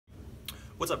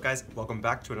What's up, guys? Welcome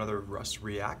back to another Rust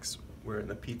Reacts. We're in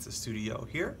the pizza studio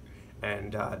here,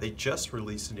 and they just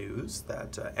released news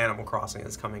that Animal Crossing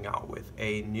is coming out with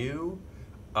a new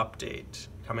update.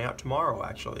 Coming out tomorrow,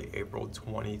 actually, April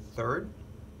 23rd.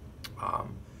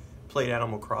 Played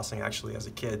Animal Crossing actually as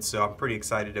a kid, so I'm pretty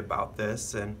excited about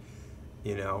this. And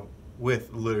you know,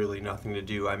 with literally nothing to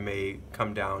do, I may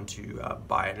come down to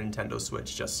buy a Nintendo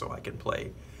Switch just so I can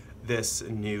play this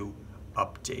new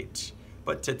update.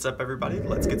 But tits up, everybody,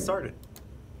 let's get started.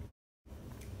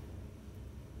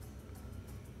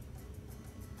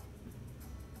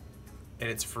 And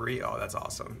it's free. Oh, that's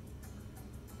awesome.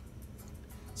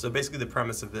 So basically the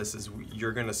premise of this is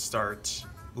you're gonna start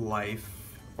life,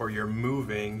 or you're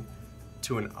moving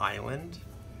to an island.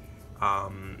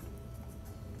 And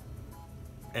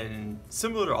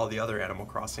similar to all the other Animal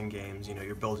Crossing games, you know,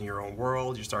 you're building your own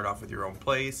world, you start off with your own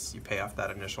place, you pay off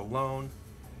that initial loan,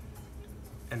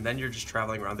 and then you're just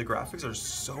traveling around. The graphics are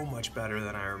so much better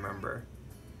than I remember.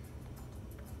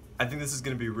 I think this is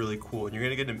going to be really cool, and you're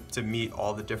going to get to meet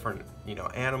all the different, you know,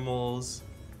 animals,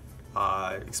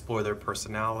 explore their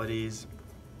personalities.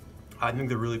 I think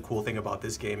the really cool thing about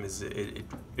this game is it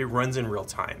runs in real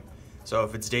time. So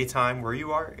if it's daytime where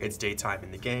you are, it's daytime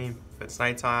in the game. If it's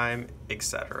nighttime,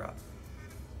 etc.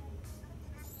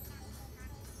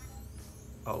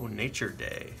 Oh, Nature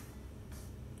Day.